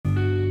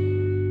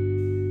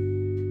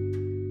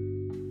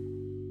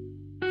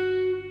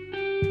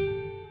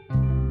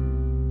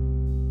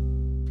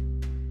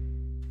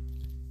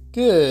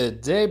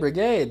Good day,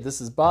 Brigade.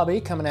 This is Bobby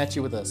coming at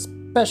you with a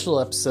special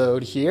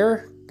episode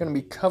here. Going to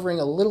be covering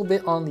a little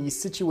bit on the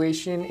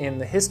situation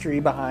and the history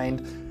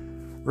behind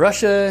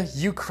Russia,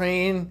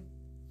 Ukraine,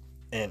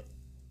 and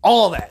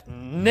all that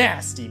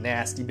nasty,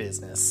 nasty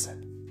business.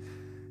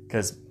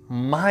 Because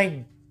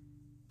my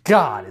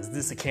God, is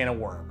this a can of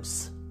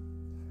worms.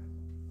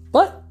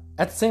 But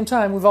at the same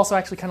time, we've also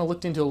actually kind of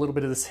looked into a little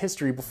bit of this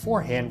history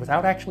beforehand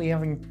without actually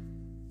having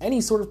any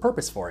sort of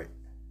purpose for it.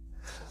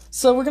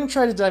 So we're going to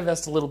try to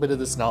divest a little bit of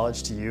this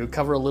knowledge to you,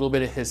 cover a little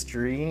bit of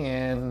history,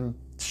 and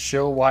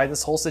show why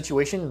this whole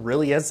situation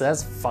really is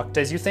as fucked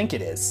as you think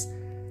it is.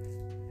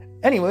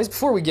 Anyways,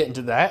 before we get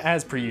into that,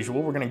 as per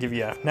usual, we're going to give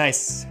you a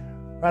nice,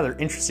 rather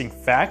interesting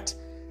fact.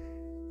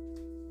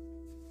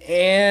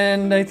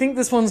 And I think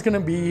this one's going to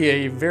be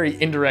a very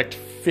indirect,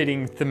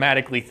 fitting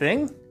thematically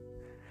thing.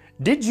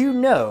 Did you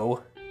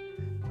know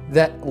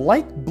that,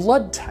 like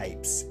blood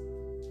types,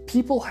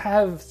 people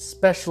have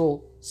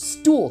special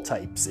stool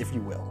types, if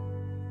you will?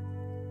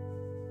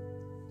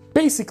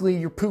 Basically,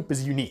 your poop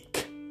is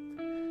unique.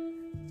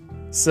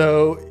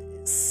 So,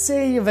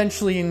 say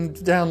eventually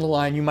down the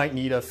line you might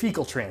need a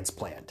fecal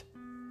transplant.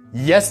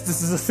 Yes,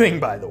 this is a thing,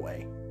 by the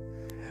way.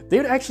 They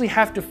would actually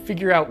have to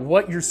figure out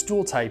what your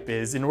stool type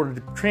is in order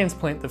to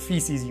transplant the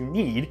feces you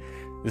need.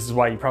 This is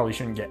why you probably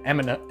shouldn't get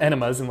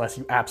enemas unless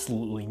you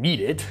absolutely need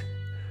it.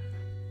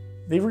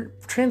 They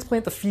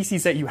transplant the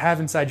feces that you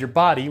have inside your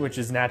body, which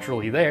is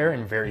naturally there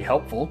and very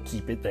helpful,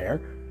 keep it there,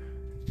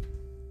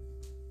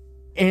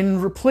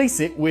 and replace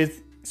it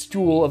with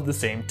stool of the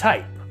same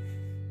type.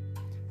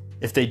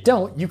 If they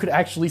don't, you could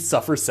actually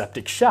suffer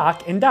septic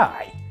shock and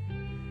die.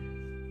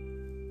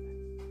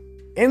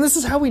 And this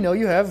is how we know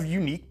you have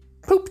unique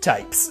poop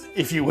types,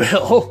 if you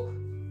will.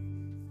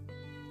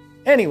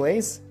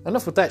 Anyways,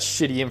 enough with that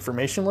shitty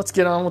information. Let's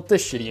get on with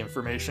this shitty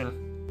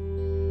information.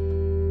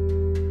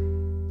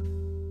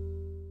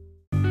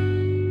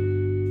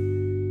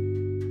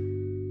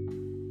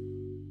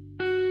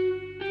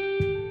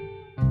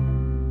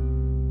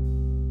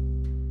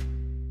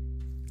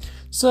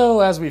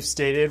 So, as we've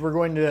stated, we're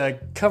going to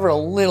cover a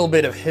little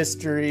bit of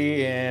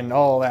history and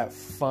all that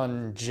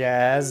fun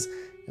jazz,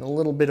 and a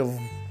little bit of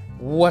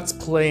what's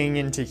playing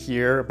into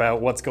here about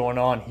what's going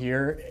on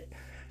here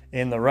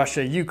in the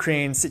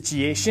Russia-Ukraine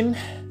situation.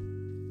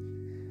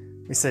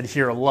 We said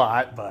here a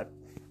lot, but,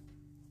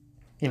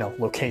 you know,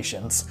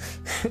 locations.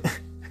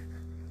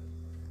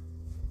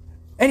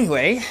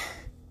 Anyway,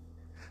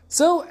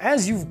 so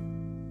as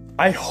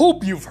I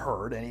hope you've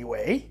heard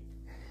anyway,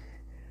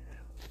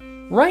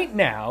 right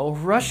now,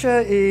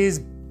 Russia is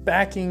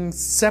backing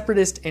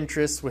separatist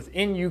interests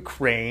within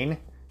Ukraine.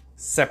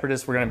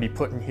 Separatists we're going to be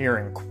putting here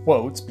in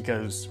quotes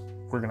because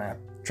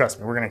trust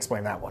me, we're going to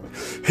explain that one.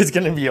 It's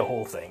going to be a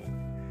whole thing.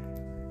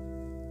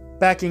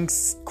 Backing,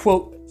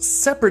 quote,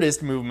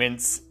 separatist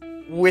movements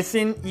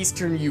within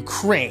eastern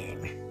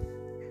Ukraine.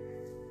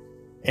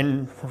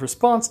 In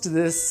response to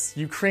this,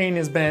 Ukraine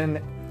has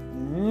been,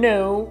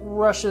 no,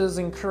 Russia's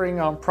incurring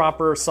on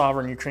proper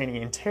sovereign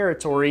Ukrainian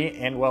territory,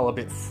 and while a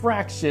bit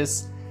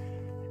fractious,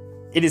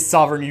 it is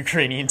sovereign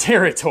Ukrainian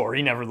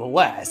territory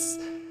nevertheless.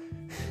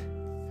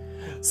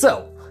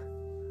 So,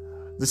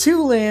 the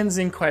two lands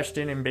in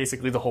question, and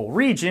basically the whole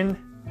region,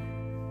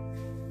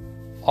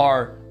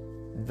 are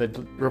the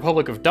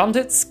Republic of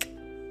Donetsk,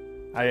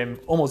 I am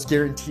almost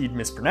guaranteed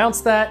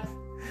mispronounced that,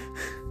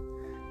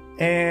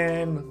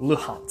 and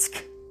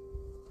Luhansk.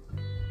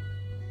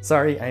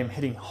 Sorry, I am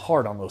hitting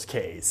hard on those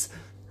Ks.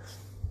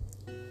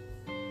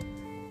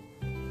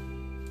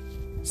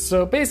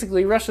 So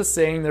basically, Russia's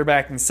saying they're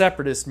backing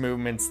separatist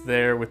movements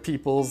there with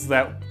peoples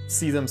that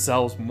see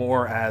themselves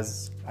more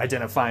as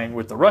identifying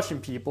with the Russian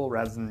people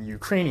rather than the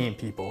Ukrainian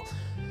people.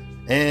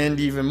 And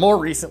even more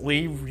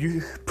recently,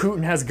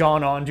 Putin has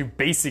gone on to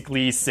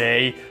basically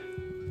say,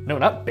 no,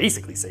 not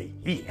basically say,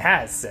 he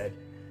has said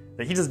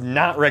that he does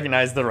not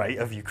recognize the right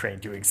of Ukraine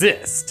to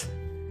exist.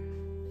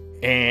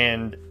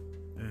 And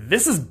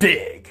this is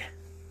big,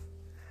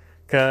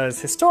 because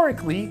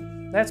historically,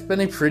 that's been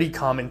a pretty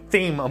common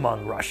theme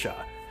among Russia.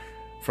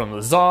 From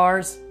the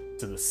Tsars,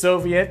 to the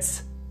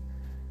Soviets,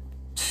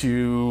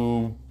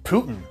 to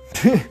Putin.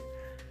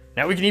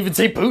 Now we can even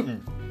say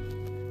Putin.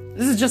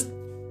 This is just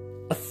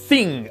a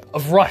thing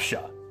of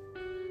Russia.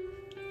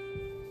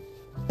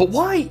 But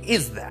why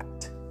is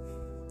that?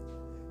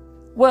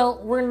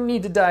 Well, we're going to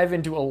need to dive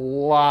into a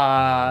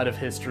lot of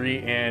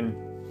history, and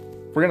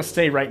we're going to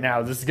say right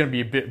now, this is going to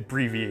be a bit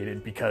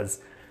abbreviated because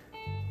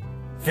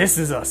this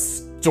is a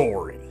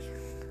story.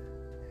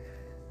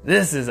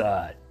 This is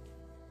a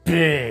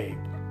big,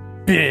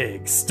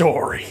 big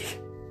story.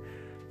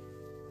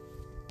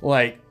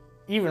 Like,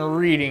 even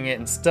reading it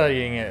and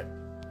studying it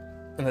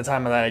in the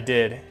time that I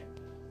did,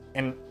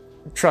 and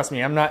trust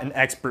me, I'm not an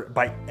expert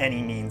by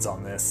any means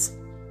on this,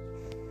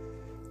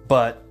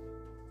 but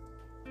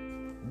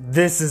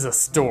this is a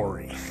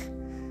story.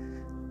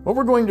 What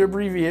we're going to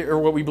abbreviate are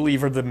what we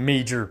believe are the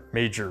major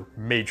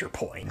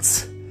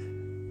points.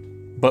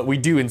 But we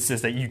do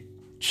insist that you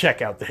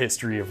check out the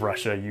history of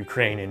Russia,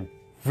 Ukraine, and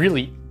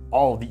really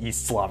all the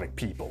East Slavic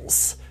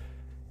peoples.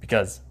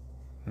 Because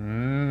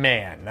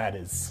Man, that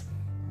is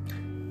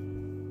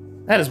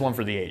one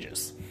for the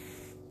ages.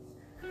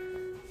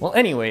 Well,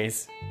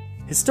 anyways,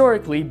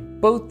 historically,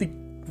 both the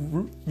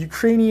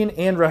Ukrainian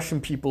and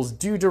Russian peoples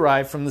do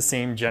derive from the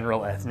same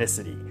general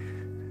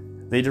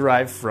ethnicity. They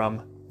derive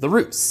from the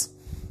Rus.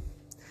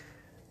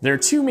 There are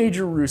two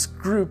major Rus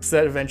groups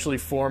that eventually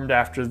formed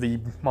after the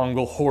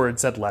Mongol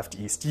hordes had left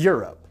East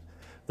Europe.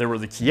 There were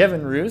the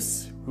Kievan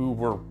Rus, who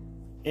were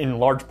in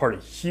large part a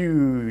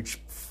huge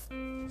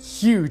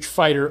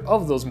fighter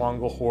of those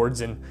Mongol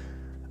hordes and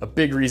a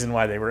big reason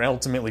why they were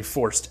ultimately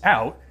forced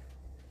out.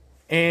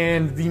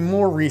 And the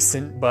more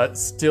recent, but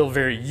still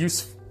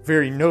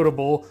very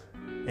notable,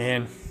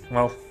 and,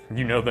 well,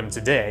 you know them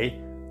today,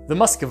 the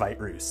Muscovite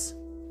Rus,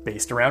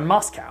 based around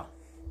Moscow.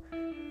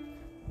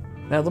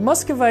 Now, the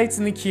Muscovites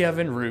and the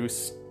Kievan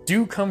Rus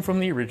do come from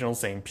the original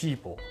same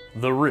people,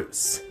 the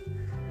Rus.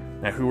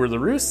 Now, who were the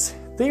Rus?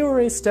 They were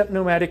a steppe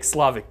nomadic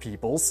Slavic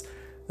peoples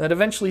that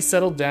eventually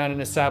settled down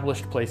and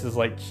established places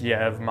like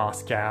Kiev,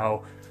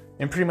 Moscow,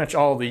 and pretty much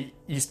all the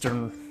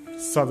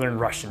southern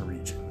Russian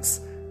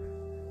regions.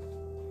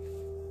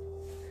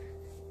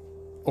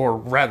 Or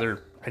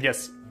rather, I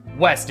guess,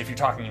 west if you're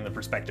talking in the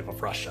perspective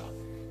of Russia.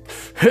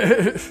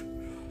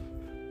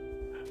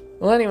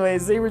 Well,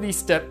 anyways, they were these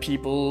steppe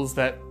peoples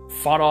that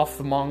fought off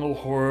the Mongol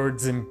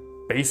hordes and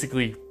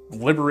basically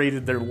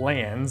liberated their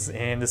lands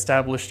and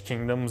established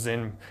kingdoms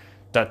and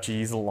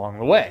duchies along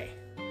the way.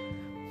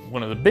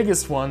 One of the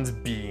biggest ones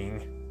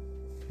being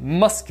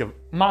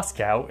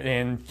Moscow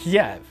and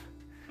Kiev.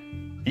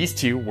 These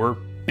two were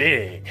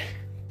big.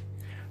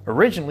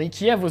 Originally,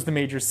 Kiev was the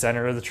major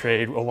center of the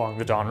trade along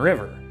the Don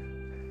River.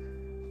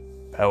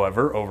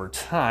 However, over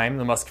time,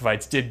 the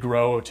Muscovites did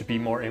grow to be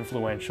more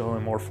influential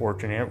and more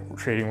fortunate,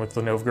 trading with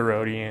the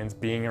Novgorodians,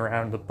 being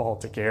around the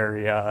Baltic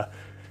area,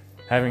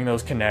 having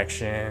those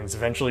connections,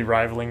 eventually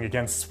rivaling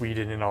against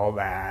Sweden and all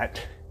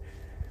that,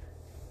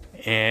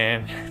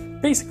 and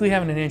basically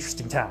having an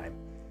interesting time.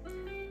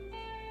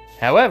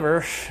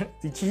 However,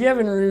 the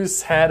Kievan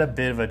Rus had a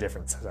bit of a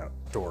different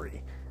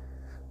story.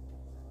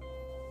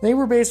 They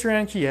were based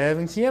around Kiev,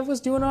 and Kiev was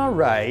doing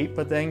alright,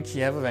 but then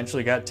Kiev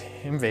eventually got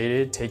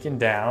invaded, taken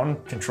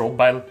down, controlled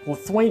by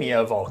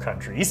Lithuania of all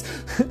countries.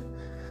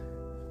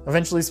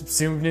 Eventually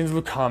subsumed into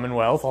the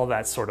Commonwealth, all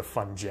that sort of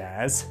fun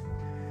jazz.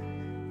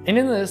 And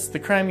in this, the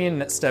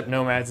Crimean steppe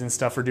nomads and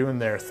stuff are doing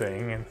their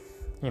thing, and,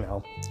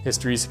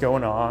 history's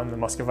going on, the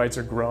Muscovites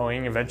are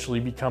growing, eventually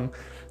become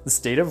the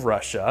state of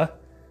Russia.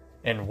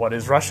 And what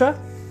is Russia?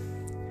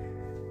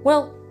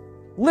 Well,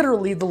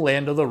 literally the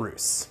land of the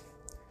Rus.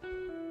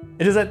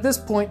 It is at this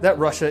point that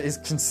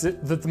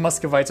that the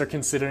Muscovites are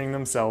considering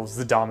themselves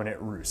the dominant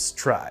Rus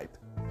tribe,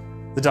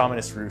 the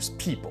dominant Rus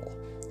people.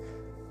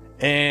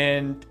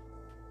 And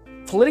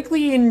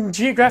politically and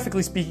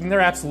geographically speaking, they're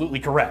absolutely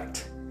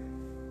correct.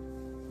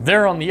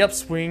 They're on the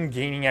upswing,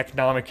 gaining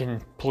economic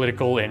and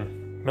political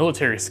and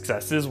military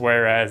successes,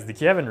 whereas the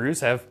Kievan Rus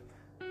have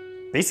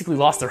basically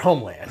lost their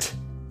homeland.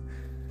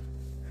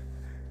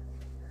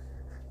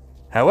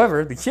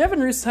 However, the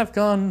Kievan Rus have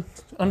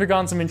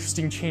undergone some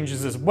interesting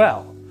changes as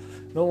well,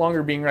 no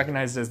longer being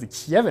recognized as the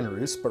Kievan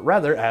Rus, but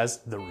rather as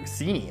the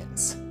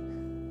Ruthenians.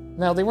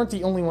 Now, they weren't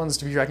the only ones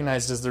to be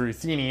recognized as the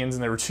Ruthenians,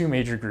 and there were two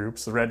major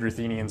groups, the Red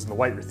Ruthenians and the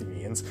White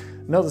Ruthenians.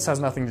 No, this has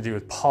nothing to do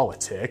with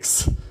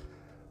politics,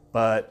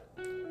 but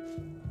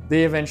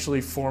they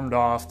eventually formed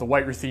off. The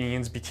White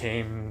Ruthenians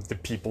became the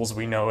peoples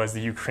we know as the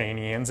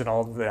Ukrainians and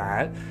all of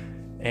that,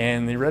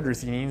 and the Red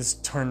Ruthenians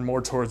turned more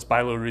towards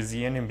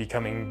Belarusian and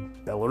becoming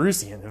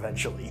Belarusian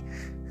eventually.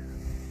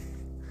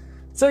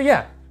 So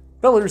yeah,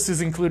 Belarus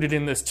is included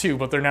in this too,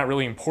 but they're not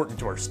really important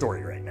to our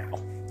story right now.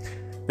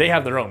 They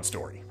have their own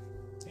story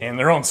and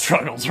their own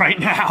struggles right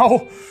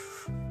now.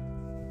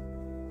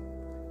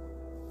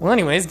 Well,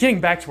 anyways,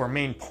 getting back to our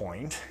main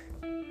point.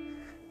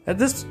 At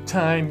this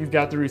time, you've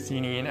got the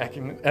Ruthenian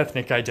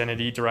ethnic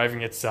identity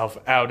deriving itself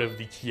out of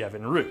the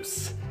Kievan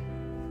Rus.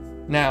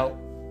 Now,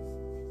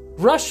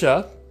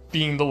 Russia,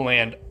 being the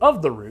land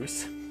of the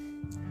Rus,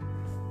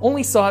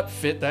 only saw it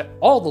fit that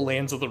all the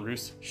lands of the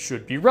Rus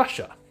should be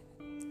Russia.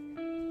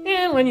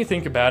 And when you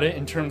think about it,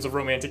 in terms of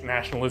romantic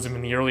nationalism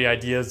and the early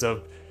ideas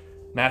of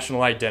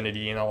national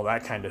identity and all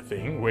that kind of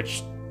thing,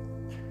 which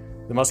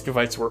the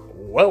Muscovites were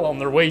well on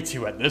their way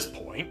to at this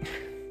point,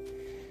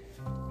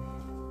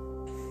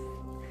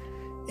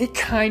 it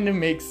kind of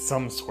makes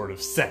some sort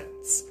of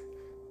sense.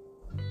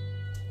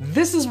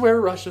 This is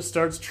where Russia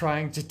starts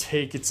trying to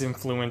take its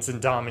influence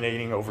and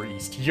dominating over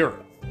East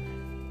Europe.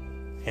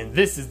 And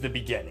this is the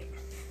beginning.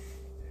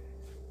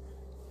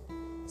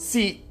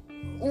 See,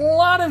 a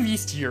lot of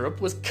East Europe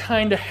was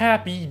kind of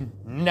happy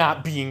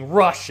not being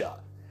Russia.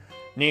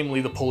 Namely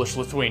the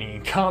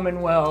Polish-Lithuanian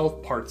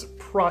Commonwealth, parts of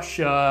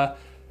Prussia,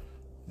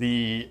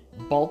 the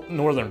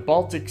northern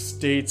Baltic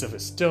states of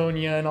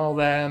Estonia and all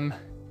them.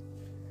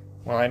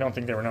 Well, I don't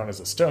think they were known as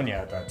Estonia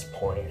at that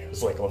point. It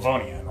was like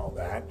Livonia and all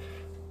that.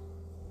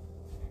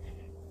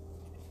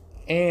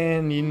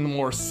 And in the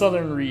more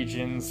southern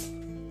regions,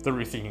 the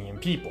Ruthenian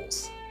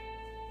peoples,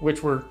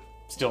 which were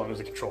still under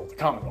the control of the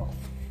Commonwealth.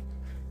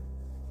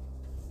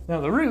 Now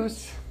the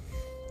Rus,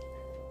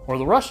 or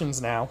the Russians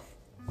now,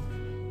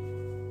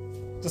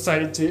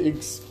 decided to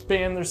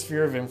expand their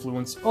sphere of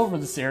influence over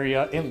this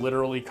area and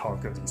literally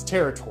conquer these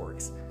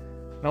territories.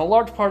 Now, a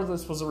large part of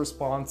this was a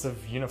response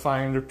of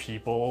unifying their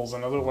peoples.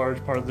 Another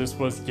large part of this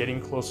was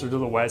getting closer to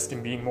the West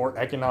and being more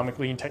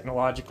economically and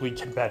technologically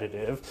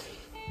competitive.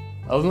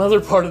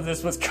 Another part of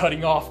this was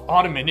cutting off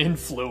Ottoman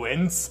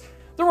influence.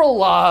 There were a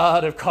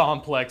lot of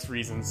complex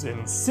reasons,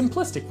 and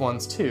simplistic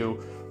ones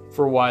too,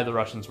 for why the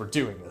Russians were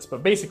doing this.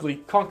 But basically,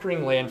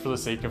 conquering land for the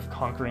sake of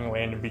conquering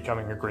land and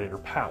becoming a greater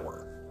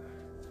power.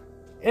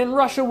 And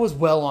Russia was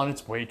well on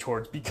its way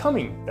towards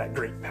becoming that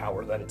great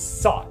power that it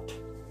sought.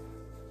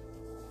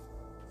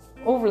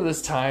 Over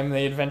this time,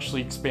 they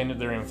eventually expanded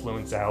their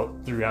influence out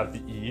throughout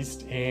the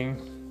East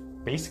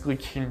and basically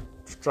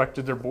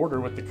constructed their border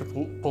with the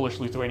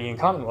Polish-Lithuanian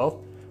Commonwealth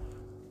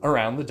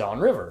around the Don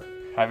River,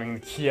 having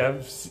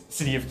the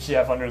city of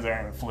Kiev under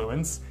their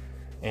influence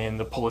and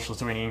the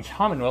Polish-Lithuanian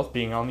Commonwealth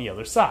being on the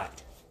other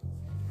side.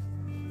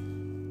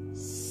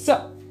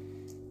 So,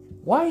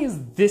 why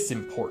is this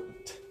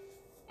important?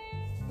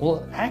 Well,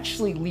 it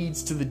actually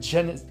leads to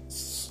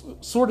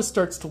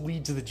starts to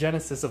lead to the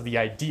genesis of the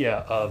idea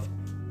of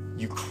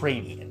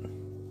Ukrainian.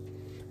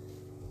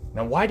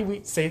 Now, why do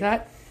we say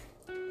that?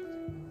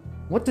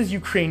 What does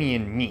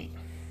Ukrainian mean?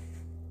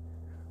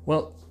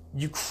 Well,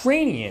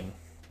 Ukrainian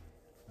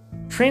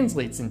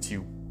translates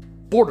into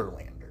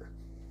borderlander.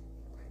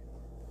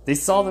 They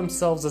saw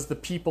themselves as the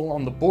people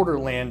on the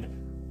borderland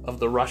of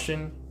the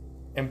Russian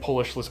and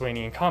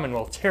Polish-Lithuanian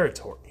Commonwealth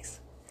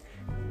territories.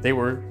 They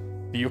were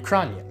the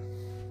Ukrainian,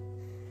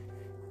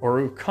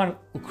 or Ukraina,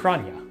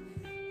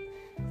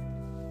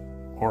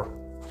 or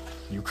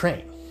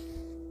Ukraine.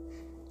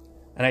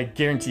 And I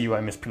guarantee you I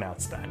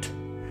mispronounced that.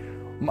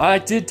 I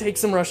did take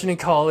some Russian in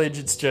college,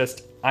 it's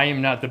just I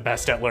am not the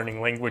best at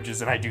learning languages,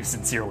 and I do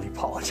sincerely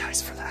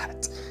apologize for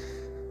that.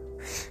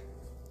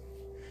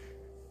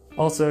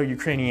 Also,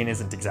 Ukrainian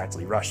isn't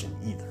exactly Russian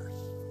either.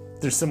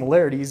 There's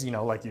similarities,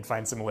 like you'd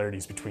find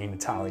similarities between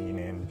Italian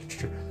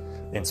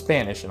and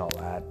Spanish and all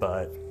that,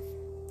 but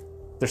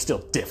they're still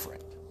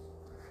different.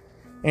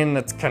 And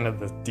that's kind of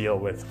the deal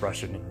with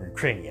Russian and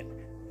Ukrainian.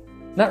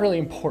 Not really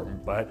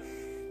important, but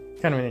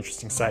kind of an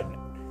interesting side note.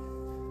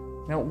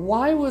 Now,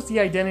 why was the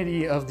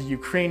identity of the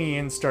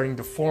Ukrainians starting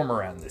to form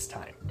around this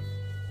time?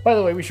 By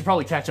the way, we should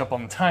probably catch up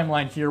on the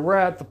timeline here. We're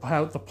at the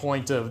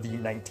point of the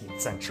 19th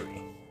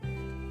century.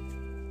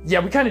 Yeah,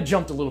 we kind of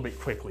jumped a little bit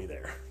quickly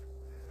there.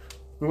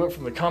 We went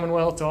from the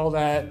Commonwealth to all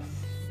that.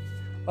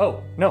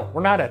 Oh, no,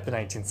 we're not at the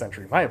 19th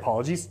century. My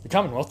apologies. The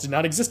Commonwealth did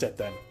not exist at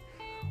then.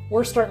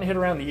 We're starting to hit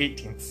around the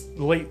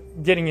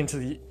 18th, getting into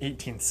the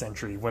 18th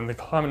century, when the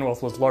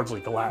Commonwealth was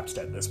largely collapsed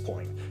at this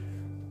point.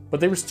 But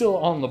they were still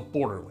on the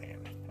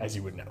borderland, as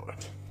you would know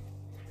it.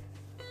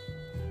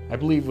 I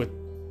believe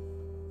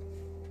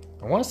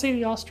I want to say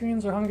the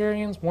Austrians or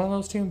Hungarians, one of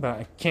those two, but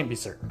I can't be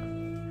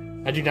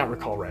certain. I do not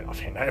recall right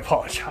offhand, I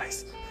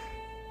apologize.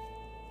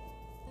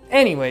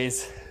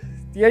 Anyways,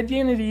 the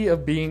identity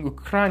of being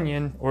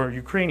Ukrainian or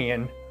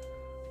Ukrainian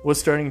was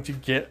starting to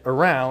get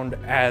around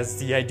as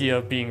the idea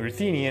of being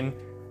Ruthenian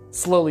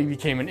slowly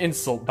became an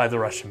insult by the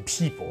Russian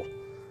people.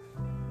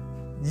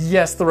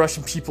 Yes, the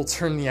Russian people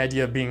turned the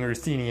idea of being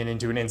Ruthenian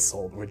into an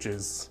insult, which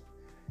is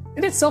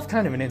in itself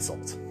kind of an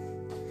insult.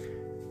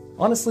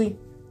 Honestly,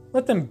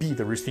 let them be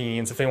the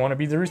Ruthenians if they want to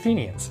be the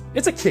Ruthenians.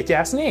 It's a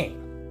kick-ass name.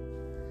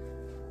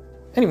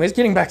 Anyways,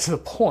 getting back to the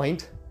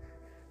point,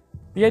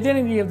 the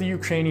identity of the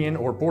Ukrainian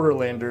or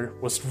borderlander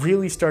was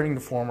really starting to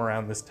form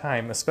around this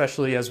time,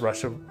 especially as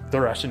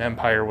the Russian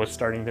Empire was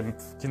starting to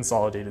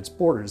consolidate its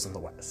borders in the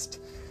West.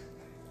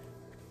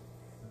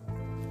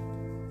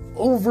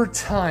 Over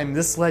time,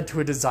 this led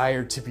to a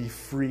desire to be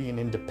free and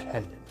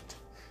independent.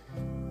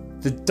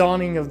 The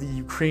dawning of the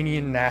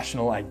Ukrainian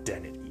national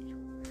identity.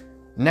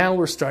 Now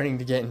we're starting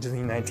to get into the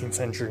 19th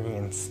century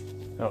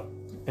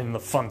and the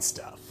fun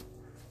stuff.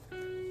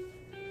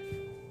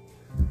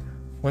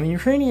 When the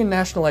Ukrainian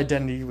national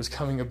identity was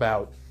coming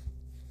about,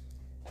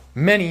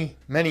 many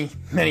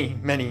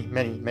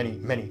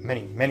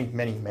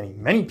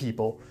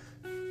people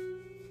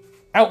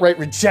outright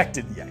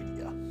rejected the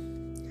idea.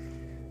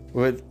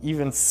 With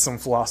even some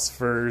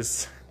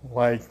philosophers,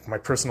 like my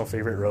personal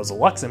favorite Rosa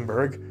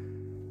Luxemburg,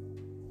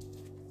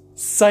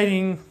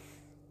 citing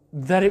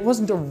that it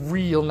wasn't a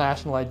real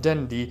national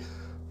identity,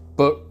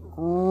 but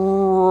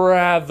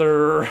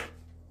rather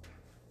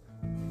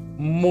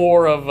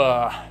more of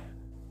a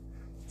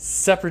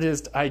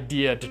separatist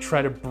idea to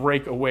try to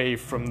break away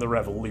from the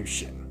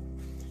revolution,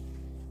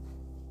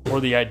 or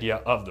the idea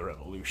of the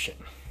revolution.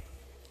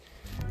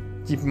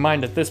 Keep in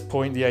mind, at this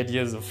point, the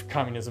ideas of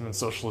communism and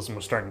socialism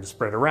were starting to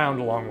spread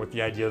around, along with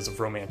the ideas of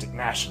romantic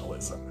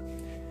nationalism.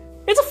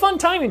 It's a fun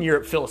time in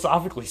Europe,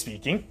 philosophically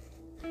speaking.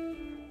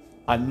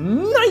 A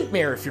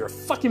nightmare if you're a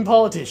fucking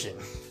politician.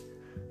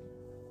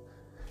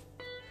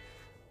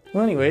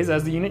 Well, anyways,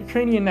 as the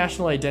Ukrainian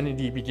national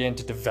identity began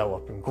to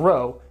develop and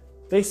grow,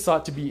 they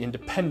sought to be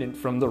independent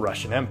from the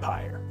Russian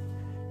Empire.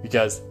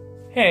 Because,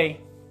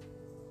 hey,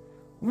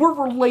 we're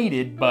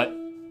related, but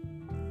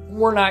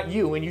we're not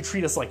you and you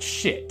treat us like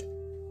shit.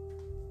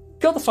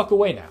 Go the fuck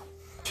away now.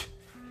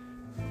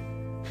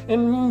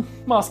 And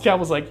Moscow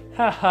was like,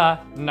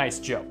 haha, nice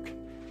joke.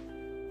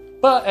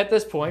 But at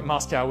this point,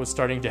 Moscow was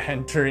starting to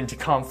enter into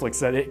conflicts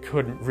that it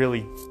couldn't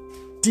really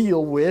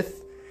deal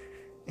with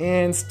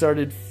and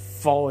started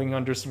falling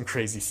under some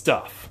crazy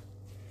stuff.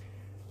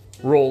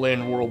 Roll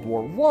in World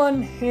War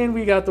I, and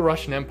we got the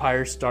Russian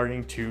Empire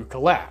starting to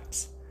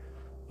collapse.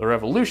 The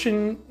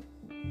Russian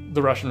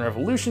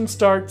Revolution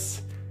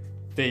starts.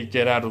 They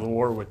get out of the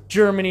war with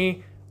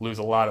Germany, lose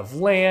a lot of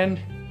land.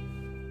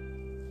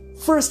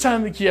 First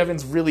time the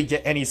Kievans really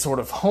get any sort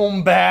of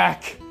home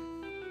back.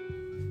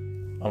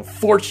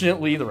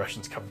 Unfortunately, the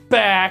Russians come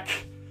back.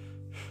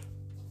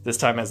 This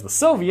time as the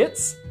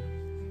Soviets.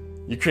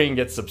 Ukraine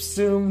gets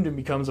subsumed and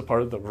becomes a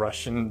part of the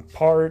Russian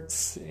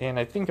parts, and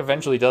I think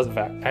eventually does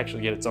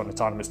actually get its own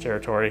autonomous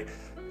territory.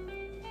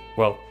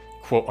 Well,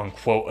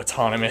 quote-unquote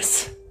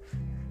autonomous.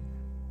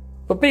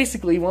 But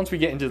basically, once we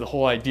get into the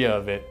whole idea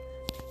of it,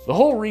 the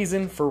whole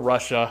reason for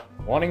Russia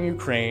wanting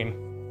Ukraine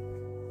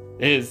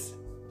is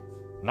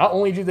not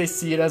only do they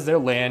see it as their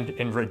land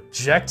and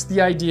reject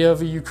the idea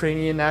of a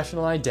Ukrainian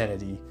national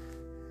identity,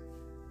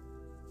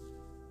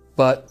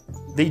 but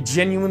they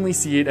genuinely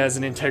see it as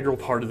an integral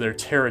part of their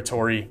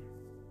territory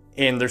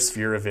and their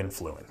sphere of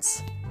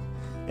influence.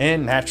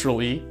 And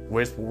naturally,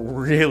 with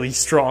really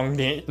strong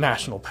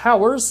national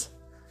powers,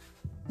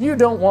 you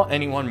don't want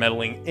anyone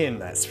meddling in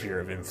that sphere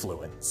of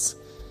influence.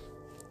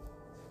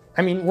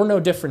 I mean, we're no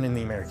different in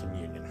the American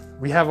Union.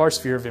 We have our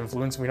sphere of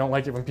influence, and we don't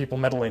like it when people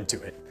meddle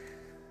into it.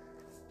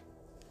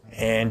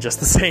 And just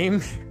the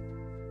same,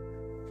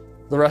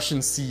 the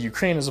Russians see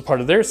Ukraine as a part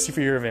of their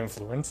sphere of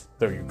influence,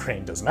 though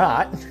Ukraine does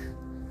not,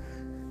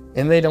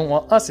 and they don't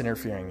want us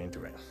interfering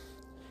into it.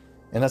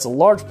 And that's a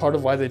large part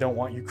of why they don't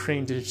want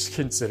Ukraine to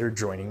consider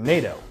joining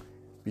NATO.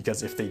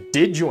 Because if they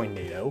did join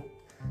NATO,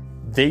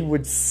 they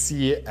would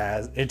see it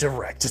as a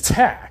direct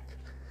attack.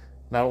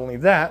 Not only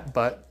that,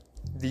 but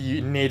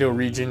the NATO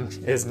region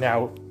is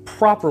now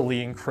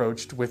properly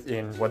encroached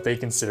within what they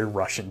consider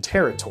Russian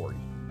territory.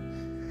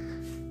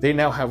 They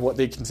now have what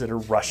they consider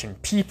Russian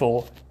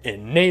people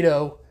in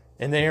NATO,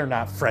 and they are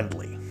not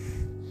friendly.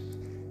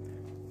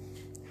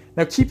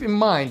 Now keep in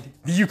mind,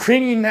 the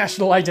Ukrainian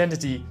national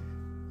identity,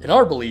 in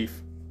our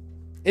belief,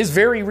 is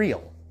very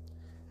real.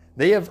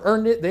 They have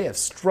earned it, they have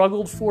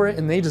struggled for it,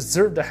 and they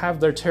deserve to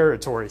have their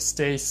territory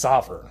stay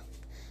sovereign.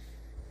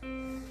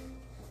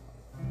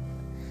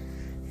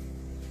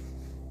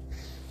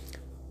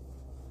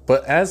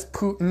 But as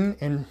Putin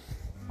and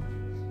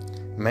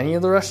many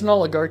of the Russian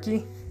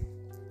oligarchy,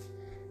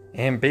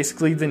 and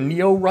basically the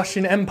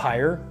Neo-Russian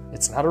Empire,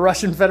 it's not a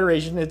Russian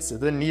Federation, it's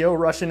the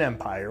Neo-Russian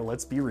Empire,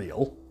 let's be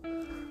real.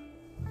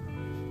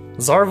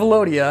 Tsar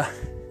Volodya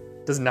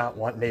does not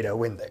want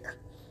NATO in there.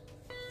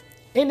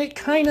 And it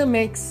kind of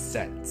makes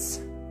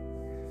sense.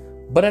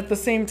 But at the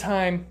same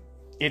time,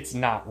 it's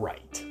not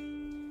right.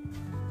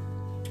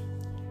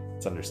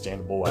 It's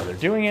understandable why they're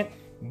doing it,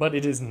 but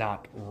it is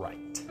not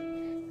right.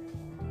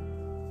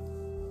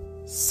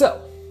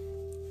 So,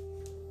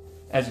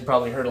 as you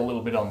probably heard a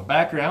little bit on the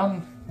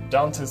background,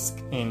 Donetsk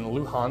and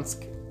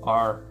Luhansk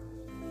are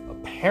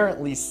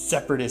apparently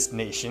separatist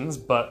nations,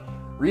 but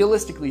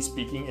realistically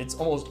speaking, it's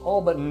almost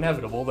all but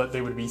inevitable that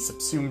they would be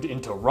subsumed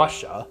into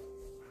Russia.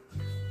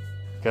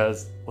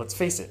 Because, let's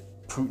face it,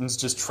 Putin's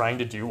just trying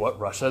to do what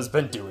Russia has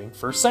been doing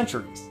for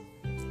centuries.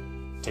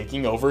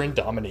 Taking over and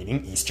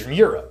dominating Eastern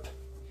Europe.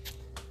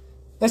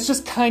 That's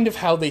just kind of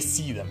how they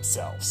see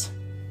themselves.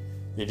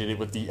 They did it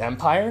with the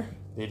Empire,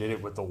 they did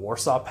it with the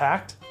Warsaw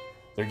Pact,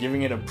 they're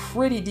giving it a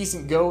pretty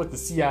decent go with the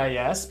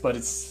CIS, but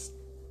it's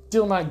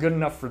still not good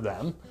enough for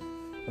them,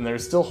 and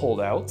there's still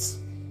holdouts.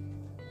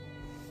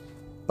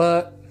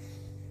 But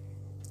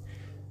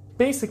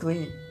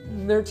basically,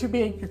 there are two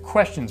big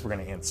questions we're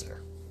going to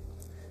answer.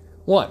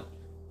 One,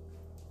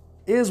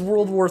 is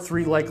World War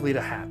III likely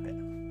to happen?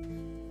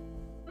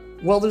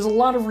 Well, there's a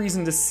lot of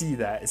reason to see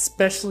that,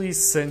 especially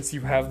since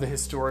you have the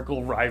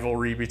historical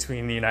rivalry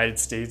between the United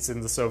States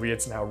and the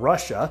Soviets, now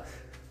Russia.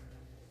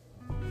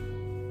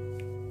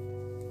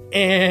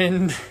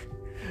 And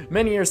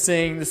many are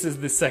saying this is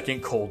the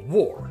second Cold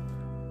War.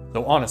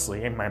 Though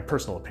honestly, in my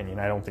personal opinion,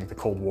 I don't think the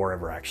Cold War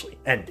ever actually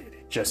ended.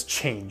 It just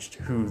changed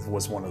who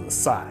was one of the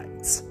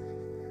sides.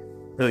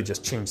 Really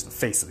just changed the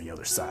face of the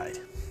other side.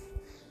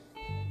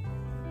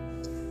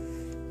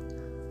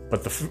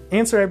 But the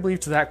answer, I believe,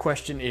 to that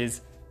question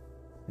is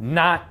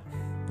not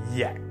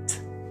yet.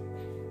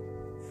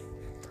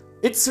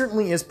 It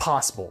certainly is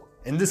possible,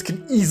 and this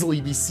can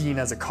easily be seen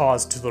as a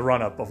cause to the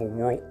run-up of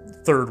a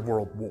Third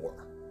World War.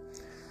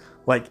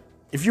 Like,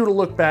 if you were to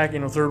look back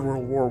in a Third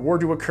World War were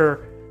to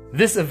occur,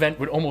 this event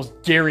would almost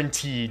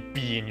guaranteed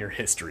be in your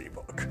history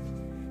book.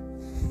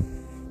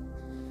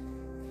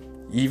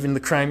 Even the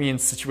Crimean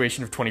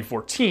situation of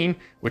 2014,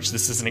 which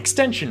this is an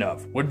extension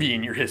of, would be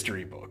in your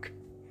history book.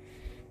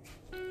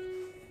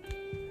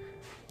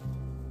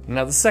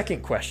 Now the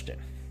second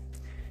question.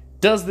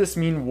 Does this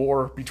mean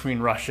war between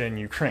Russia and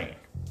Ukraine?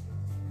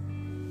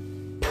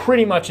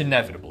 Pretty much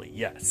inevitably,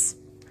 yes.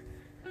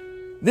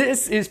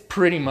 This is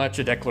pretty much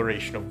a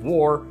declaration of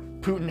war.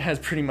 Putin has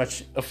pretty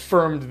much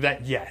affirmed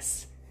that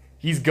yes,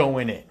 he's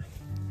going in.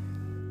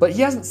 But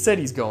he hasn't said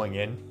he's going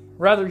in.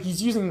 Rather,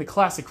 he's using the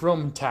classic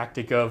Roman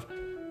tactic of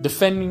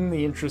defending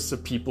the interests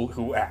of people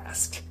who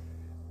asked.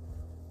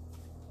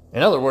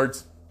 In other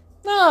words,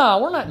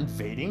 we're not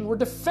invading, we're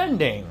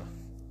defending.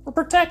 We're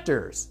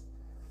protectors.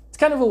 It's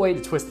kind of a way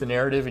to twist the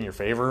narrative in your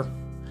favor.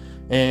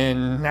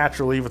 And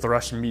naturally, with the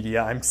Russian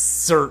media, I'm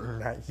certain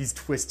that he's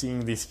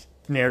twisting this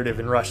narrative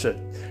in Russia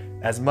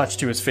as much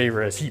to his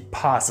favor as he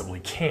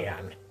possibly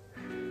can.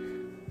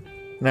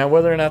 Now,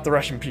 whether or not the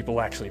Russian people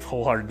actually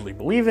wholeheartedly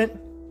believe it,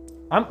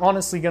 I'm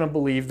honestly going to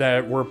believe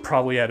that we're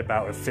probably at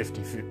about a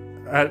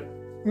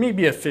 50-50,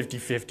 maybe a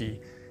 50-50,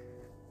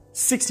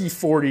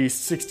 60-40,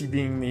 60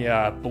 being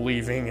the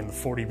believing and the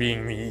 40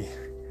 being the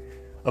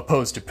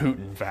opposed to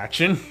Putin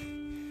faction.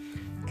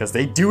 Because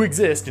they do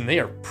exist and they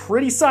are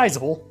pretty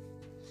sizable.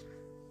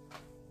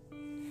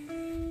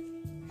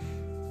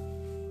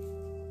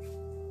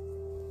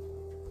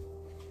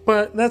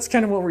 But that's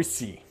kind of what we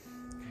see.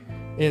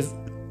 This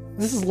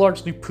is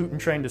largely Putin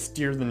trying to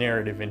steer the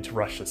narrative into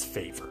Russia's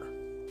favor.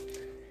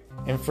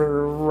 And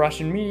for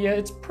Russian media,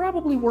 it's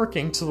probably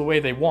working to the way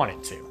they want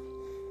it to.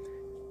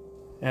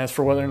 As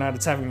for whether or not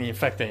it's having the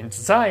effect they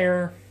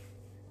desire,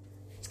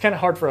 it's kind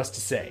of hard for us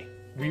to say.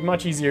 It'd be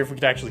much easier if we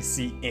could actually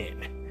see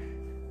in.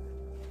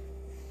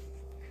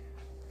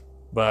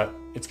 But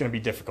it's going to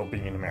be difficult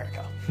being in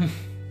America.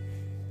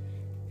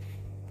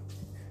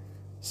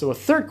 So a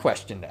third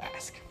question to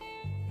ask.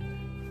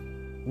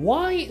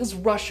 Why is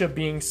Russia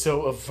being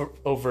so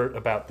overt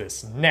about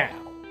this now?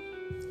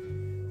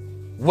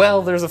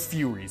 Well, there's a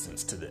few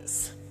reasons to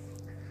this.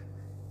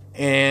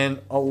 And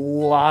a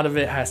lot of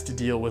it has to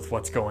deal with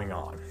what's going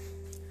on.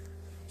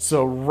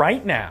 So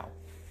right now,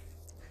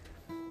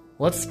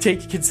 let's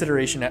take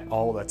consideration at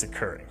all that's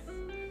occurring.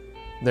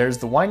 There's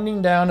the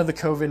winding down of the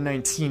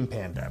COVID-19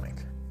 pandemic,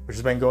 which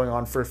has been going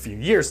on for a few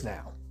years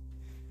now.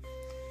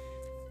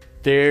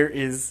 There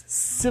is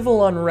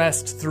civil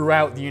unrest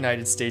throughout the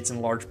United States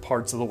and large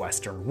parts of the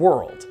Western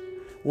world,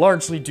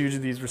 largely due to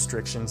these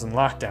restrictions and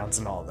lockdowns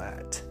and all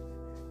that.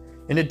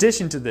 In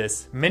addition to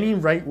this, many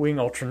right-wing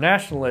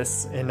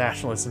ultranationalists and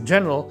nationalists in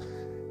general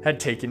had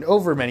taken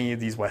over many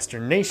of these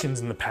Western nations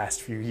in the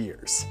past few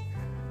years,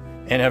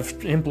 and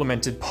have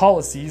implemented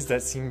policies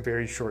that seem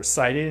very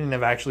short-sighted and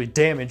have actually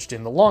damaged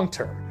in the long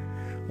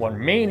term. One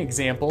main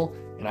example,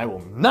 and I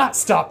will not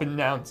stop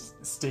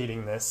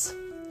stating this,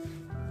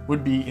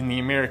 would be in the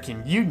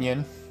American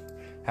Union,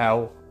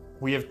 how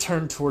we have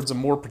turned towards a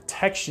more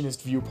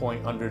protectionist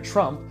viewpoint under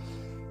Trump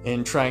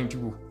in trying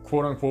to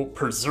quote-unquote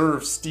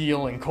preserve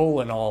steel and coal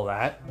and all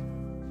that.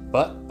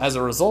 But as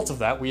a result of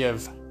that, we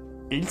have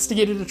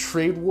instigated a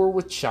trade war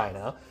with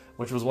China,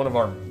 which was one of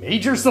our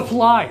major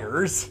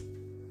suppliers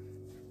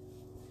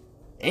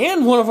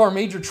and one of our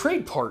major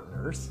trade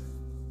partners,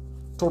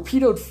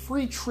 torpedoed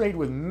free trade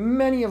with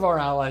many of our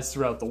allies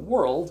throughout the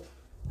world,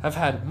 have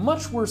had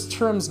much worse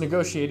terms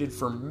negotiated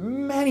for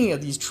many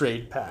of these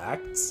trade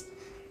pacts,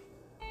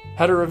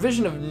 had a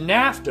revision of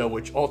NAFTA,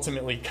 which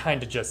ultimately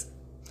kind of just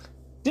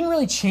didn't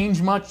really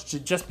change much,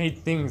 it just made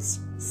things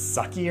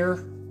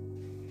suckier.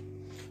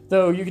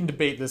 Though you can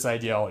debate this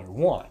idea all you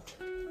want.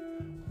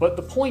 But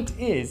the point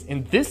is,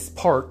 and this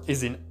part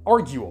is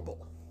inarguable,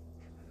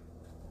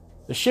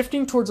 the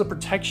shifting towards a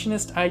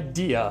protectionist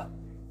idea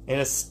in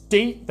a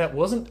state that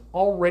wasn't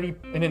already,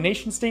 in a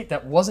nation state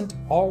that wasn't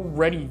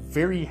already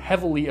very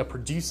heavily a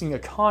producing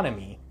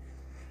economy,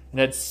 and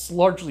had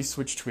largely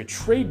switched to a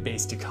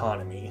trade-based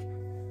economy,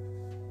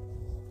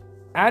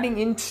 adding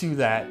into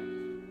that,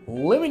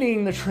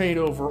 limiting the trade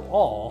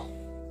overall,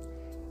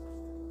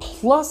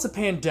 plus a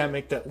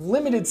pandemic that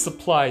limited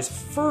supplies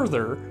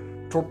further,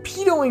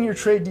 torpedoing your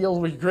trade deals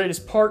with your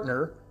greatest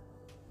partner,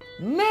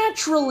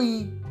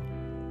 naturally,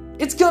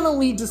 it's gonna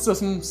lead to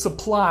some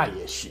supply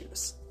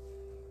issues.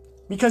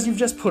 Because you've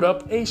just put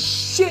up a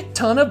shit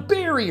ton of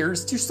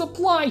barriers to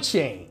supply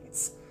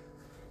chains.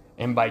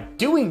 And by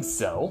doing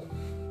so,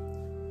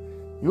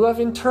 you have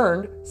in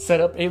turn set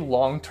up a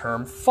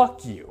long-term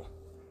fuck you.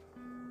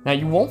 Now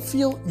you wouldn't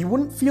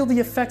feel the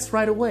effects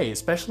right away,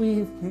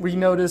 especially we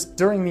noticed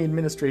during the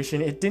administration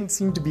it didn't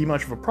seem to be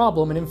much of a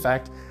problem and in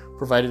fact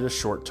provided a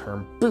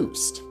short-term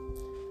boost.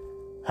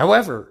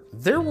 However,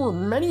 there were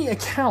many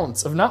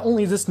accounts of not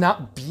only this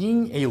not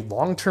being a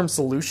long-term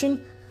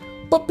solution,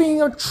 but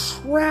being a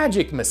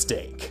tragic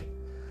mistake.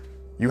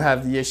 You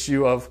have the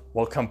issue of,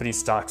 while company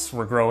stocks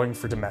were growing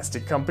for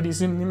domestic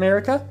companies in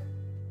America,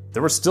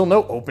 there were still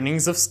no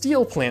openings of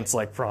steel plants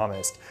like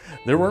promised.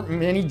 There weren't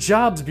many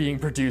jobs being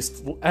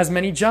produced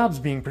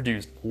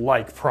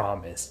like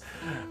promised.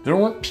 There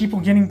weren't people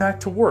getting back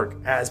to work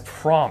as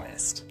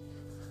promised.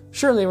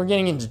 Sure, they were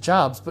getting into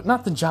jobs, but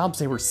not the jobs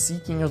they were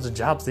seeking or the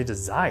jobs they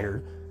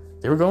desired.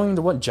 They were going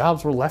into what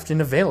jobs were left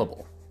and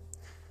available.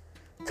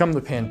 Come the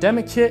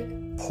pandemic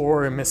hit,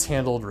 poor and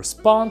mishandled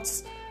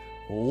response,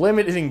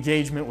 limited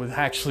engagement with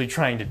actually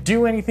trying to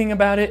do anything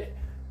about it,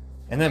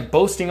 and then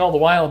boasting all the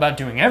while about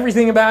doing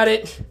everything about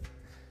it.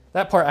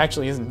 That part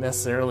actually isn't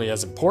necessarily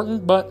as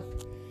important, but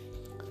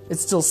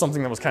it's still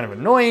something that was kind of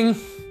annoying.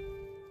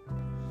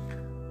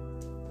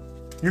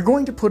 You're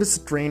going to put a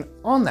strain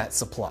on that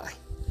supply.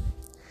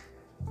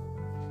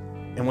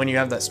 And when you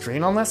have that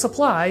strain on that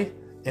supply,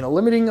 and a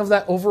limiting of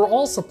that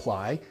overall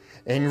supply,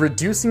 and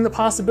reducing the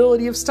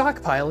possibility of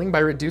stockpiling by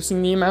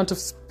reducing the amount of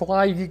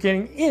supply you're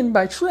getting in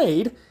by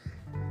trade,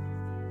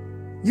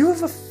 you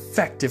have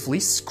effectively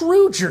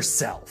screwed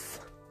yourself.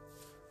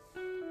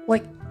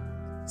 Like,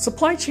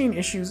 supply chain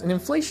issues and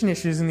inflation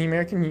issues in the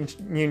American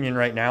Union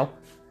right now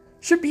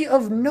should be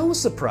of no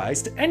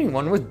surprise to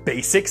anyone with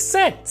basic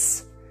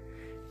sense.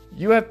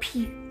 You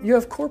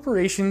have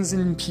corporations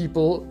and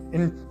people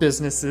and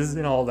businesses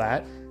and all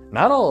that,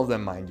 not all of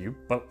them, mind you,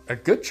 but a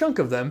good chunk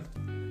of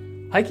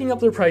them, hiking up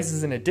their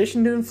prices in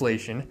addition to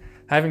inflation,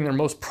 having their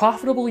most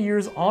profitable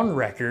years on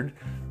record,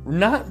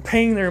 not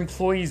paying their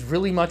employees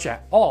really much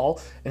at all,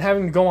 and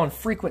having to go on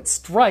frequent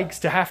strikes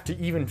to have to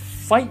even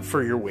fight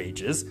for your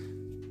wages.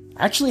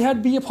 I actually had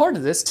to be a part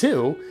of this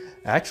too.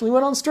 I actually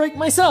went on strike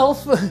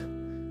myself.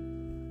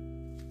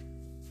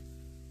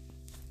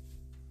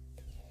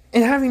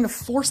 And having to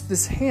force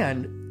this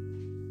hand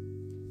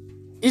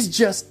is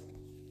just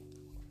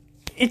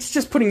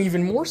putting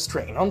even more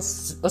strain on a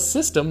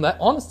system that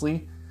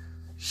honestly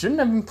shouldn't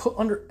have been put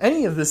under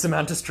any of this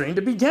amount of strain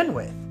to begin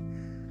with.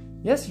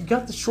 Yes, you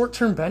got the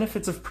short-term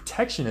benefits of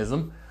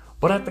protectionism,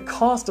 but at the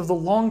cost of the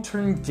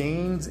long-term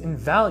gains in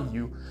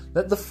value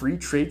that the free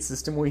trade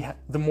system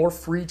the more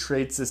free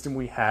trade system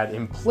we had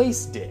in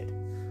place did.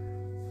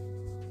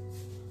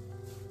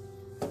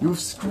 You've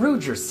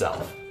screwed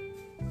yourself.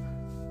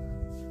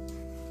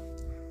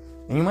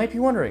 And you might be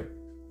wondering,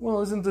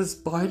 well, isn't this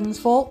Biden's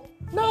fault?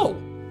 No.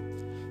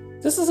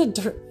 This is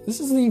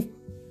the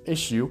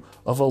issue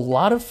of a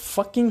lot of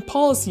fucking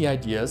policy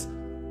ideas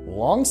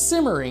long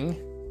simmering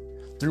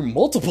through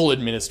multiple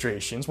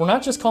administrations. We're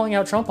not just calling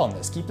out Trump on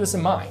this. Keep this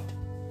in mind.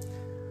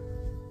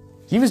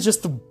 He was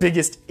just the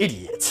biggest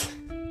idiot.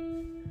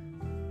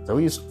 Though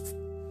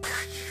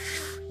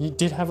he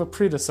did have a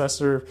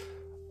predecessor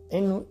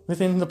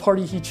within the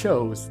party he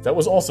chose that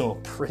was also a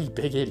pretty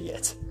big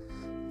idiot.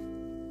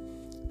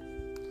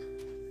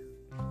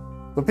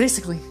 But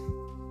basically,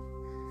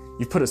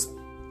 you put a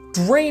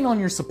drain on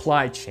your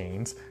supply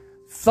chains,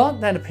 thought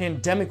that a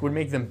pandemic would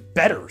make them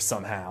better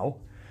somehow,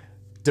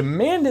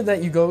 demanded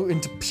that you go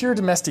into pure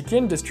domestic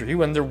industry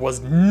when there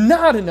was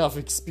not enough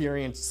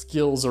experience,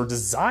 skills, or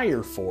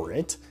desire for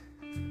it,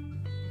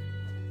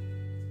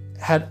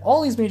 had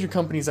all these major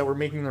companies that were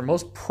making their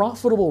most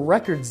profitable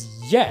records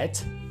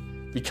yet,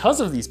 because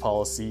of these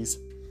policies,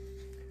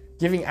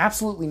 giving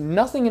absolutely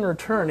nothing in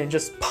return and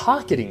just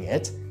pocketing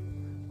it,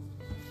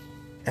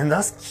 and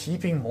thus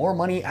keeping more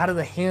money out of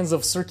the hands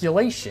of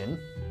circulation,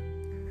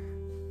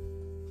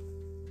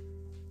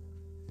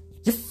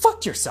 you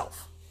fucked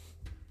yourself.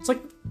 It's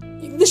like,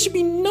 this should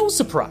be no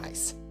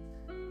surprise.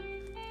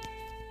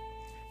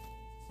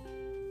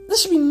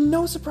 This should be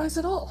no surprise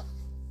at all.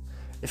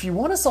 If you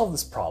want to solve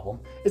this problem,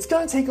 it's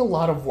going to take a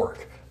lot of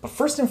work. But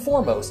first and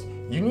foremost,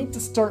 you need to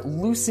start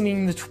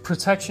loosening the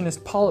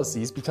protectionist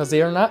policies because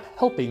they are not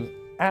helping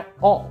at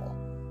all.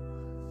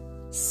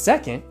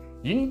 Second,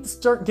 you need to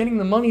start getting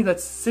the money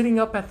that's sitting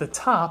up at the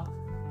top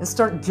and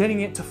start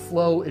getting it to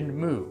flow and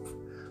move.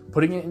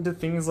 Putting it into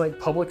things like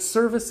public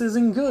services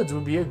and goods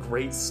would be a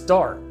great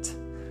start.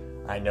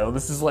 I know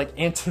this is like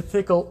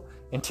antithetical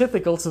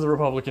to the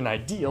Republican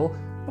ideal,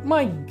 but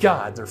my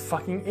God, they're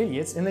fucking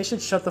idiots and they should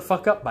shut the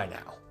fuck up by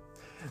now.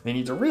 They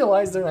need to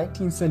realize their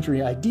 19th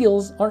century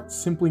ideals aren't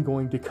simply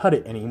going to cut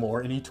it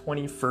anymore in a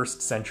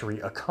 21st century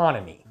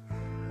economy.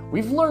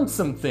 We've learned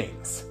some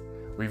things.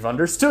 We've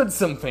understood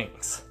some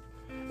things.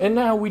 And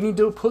now we need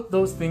to put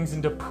those things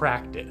into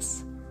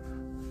practice.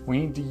 We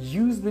need to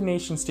use the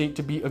nation state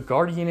to be a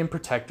guardian and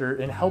protector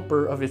and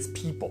helper of its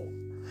people.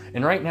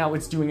 And right now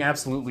it's doing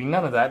absolutely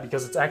none of that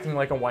because it's acting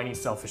like a whiny,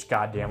 selfish,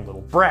 goddamn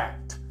little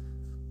brat.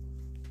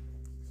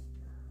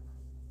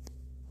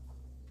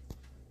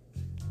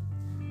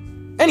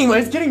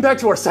 Anyways, getting back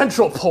to our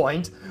central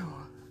point,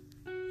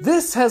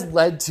 this has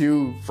led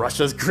to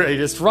Russia's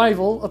greatest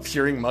rival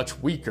appearing much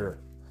weaker.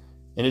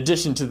 In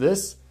addition to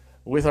this,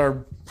 with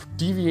our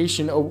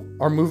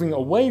our moving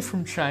away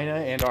from China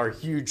and our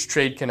huge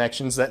trade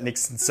connections that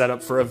Nixon set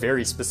up for a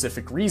very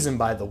specific reason,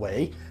 by the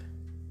way.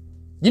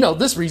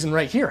 This reason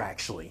right here,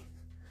 actually.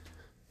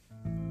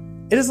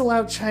 It has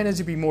allowed China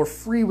to be more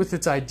free with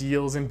its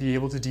ideals and be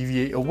able to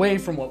deviate away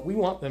from what we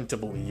want them to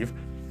believe,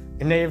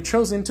 and they have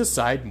chosen to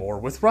side more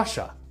with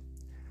Russia.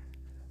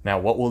 Now,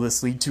 what will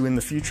this lead to in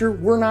the future?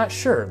 We're not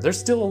sure. There's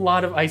still a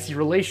lot of icy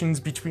relations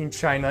between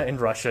China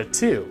and Russia,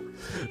 too.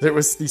 There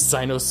was the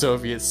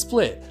Sino-Soviet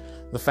split,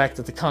 the fact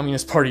that the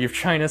Communist Party of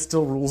China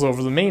still rules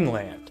over the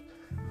mainland,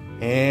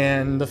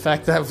 and the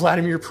fact that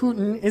Vladimir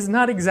Putin is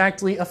not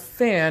exactly a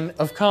fan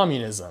of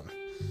communism.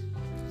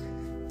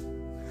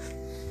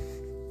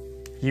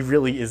 He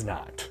really is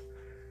not.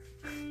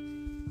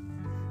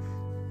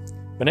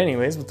 But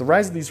anyways, with the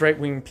rise of these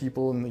right-wing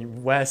people in the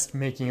West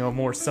making a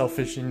more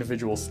selfish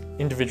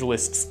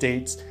individualist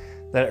states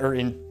that are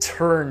in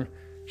turn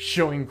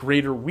showing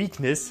greater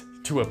weakness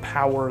to a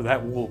power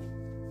that will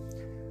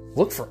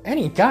look for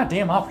any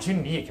goddamn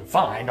opportunity it can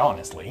find,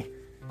 honestly.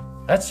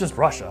 That's just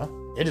Russia.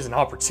 It is an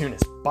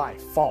opportunist by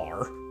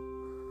far.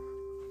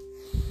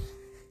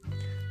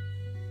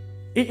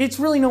 It's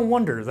really no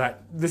wonder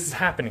that this is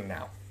happening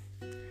now.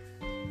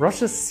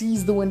 Russia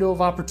seized the window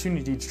of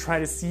opportunity to try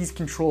to seize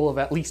control of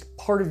at least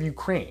part of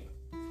Ukraine.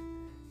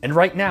 And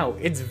right now,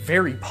 it's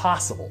very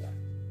possible.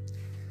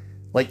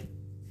 Like,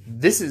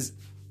 this is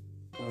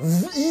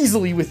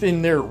easily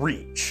within their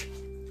reach.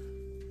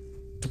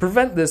 To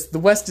prevent this, the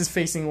West is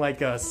facing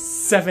like a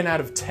 7 out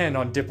of 10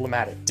 on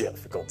diplomatic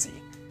difficulty.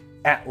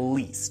 At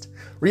least.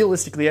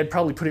 Realistically, I'd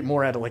probably put it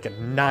more at like a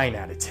 9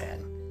 out of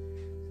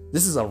 10.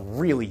 This is a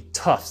really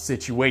tough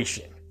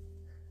situation.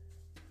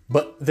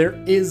 But there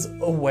is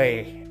a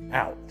way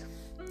out.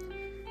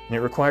 And it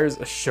requires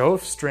a show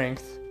of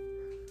strength,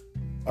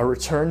 a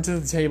return to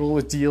the table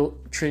with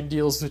trade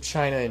deals with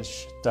China and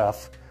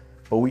stuff,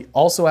 but we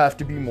also have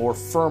to be more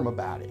firm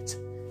about it.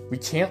 We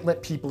can't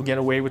let people get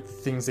away with the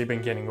things they've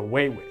been getting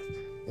away with.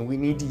 And we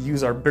need to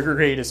use our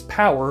greatest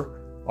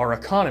power, our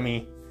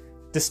economy,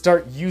 to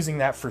start using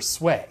that for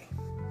sway.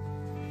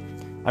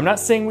 I'm not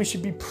saying we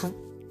should be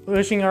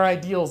pushing our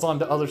ideals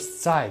onto other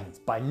societies.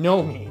 By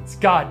no means.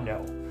 God,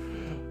 no.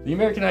 The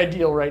American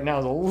ideal right now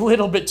is a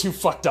little bit too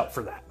fucked up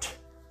for that.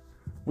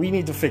 We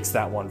need to fix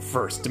that one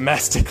first,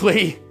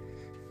 domestically.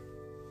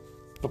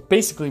 But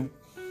basically,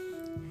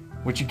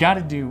 what you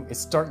gotta do is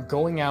start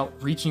going out,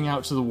 reaching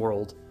out to the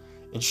world,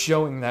 and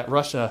showing that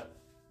Russia,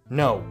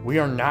 no, we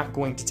are not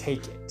going to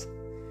take it.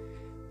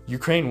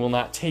 Ukraine will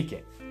not take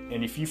it.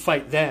 And if you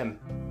fight them,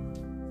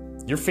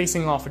 you're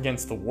facing off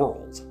against the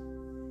world.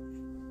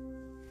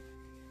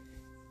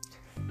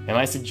 Am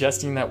I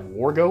suggesting that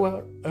war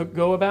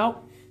go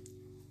about?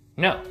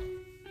 No.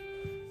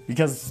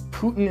 Because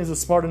Putin is a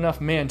smart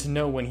enough man to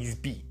know when he's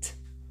beat.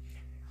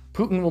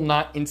 Putin will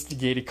not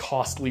instigate a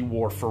costly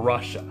war for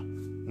Russia.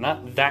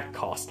 Not that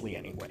costly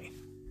anyway.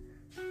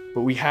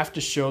 But we have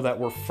to show that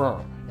we're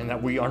firm and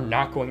that we are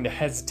not going to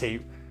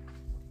hesitate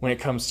when it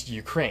comes to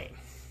Ukraine.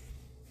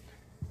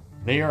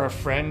 They are a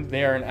friend,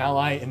 they are an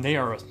ally, and they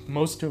are,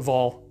 most of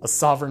all, a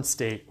sovereign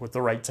state with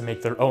the right to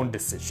make their own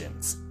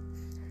decisions.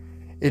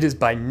 It is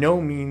by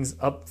no means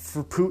up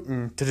for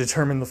Putin to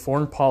determine the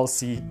foreign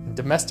policy and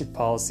domestic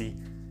policy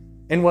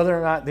and whether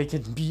or not they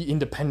can be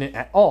independent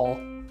at all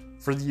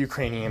for the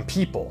Ukrainian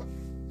people.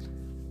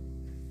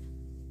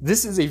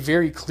 This is a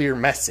very clear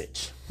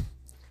message.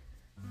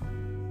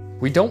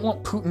 We don't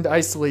want Putin to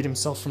isolate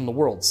himself from the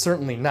world,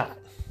 certainly not.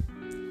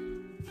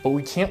 But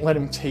we can't let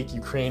him take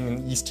Ukraine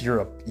and East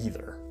Europe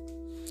either.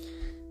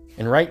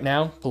 And right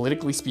now,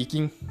 politically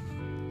speaking,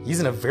 he's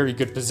in a very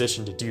good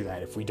position to do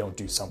that if we don't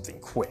do something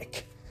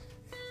quick.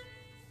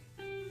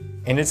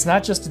 And it's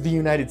not just the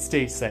United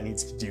States that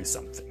needs to do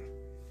something.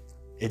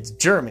 It's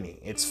Germany,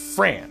 it's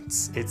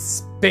France, it's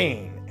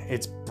Spain,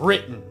 it's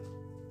Britain,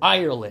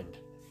 Ireland,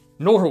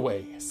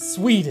 Norway,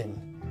 Sweden.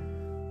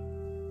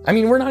 I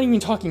mean, we're not even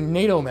talking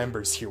NATO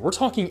members here. We're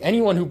talking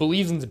anyone who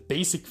believes in the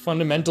basic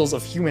fundamentals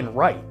of human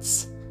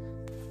rights.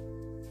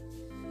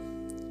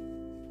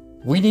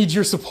 We need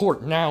your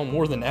support now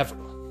more than ever.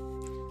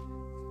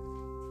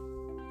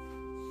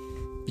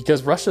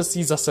 Because Russia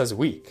sees us as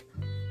weak.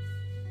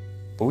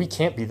 But we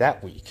can't be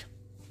that weak.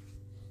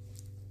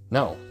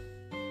 No,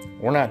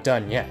 we're not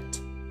done yet.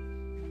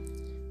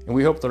 And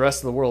we hope the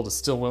rest of the world is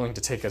still willing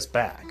to take us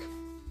back.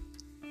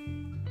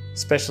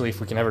 Especially if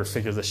we can ever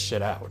figure this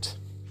shit out.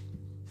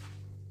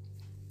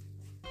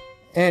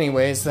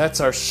 Anyways, that's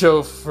our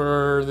show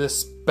for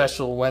this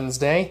special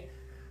Wednesday.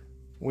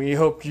 We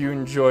hope you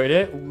enjoyed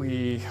it.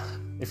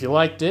 If you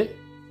liked it,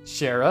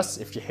 share us.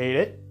 If you hate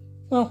it,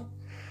 well,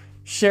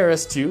 share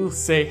us too.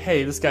 Say,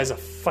 hey, this guy's a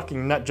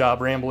fucking nut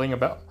job rambling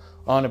about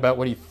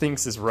what he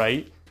thinks is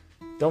right.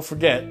 Don't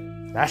forget,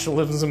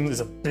 nationalism is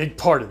a big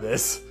part of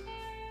this.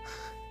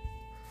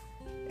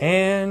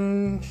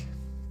 And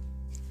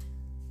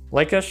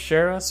like us,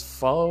 share us,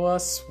 follow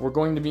us. We're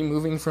going to be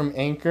moving from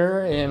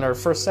Anchor, and our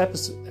first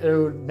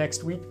episode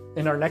next week,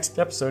 in our next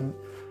episode,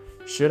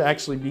 should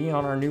actually be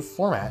on our new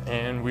format,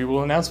 and we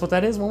will announce what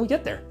that is when we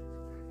get there.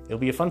 It'll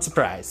be a fun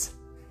surprise.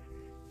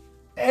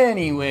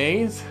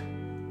 Anyways,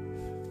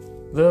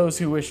 those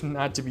who wish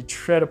not to be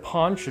tread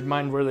upon should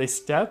mind where they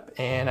step,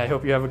 and I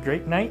hope you have a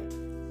great night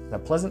and a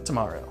pleasant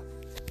tomorrow.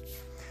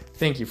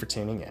 Thank you for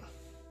tuning in.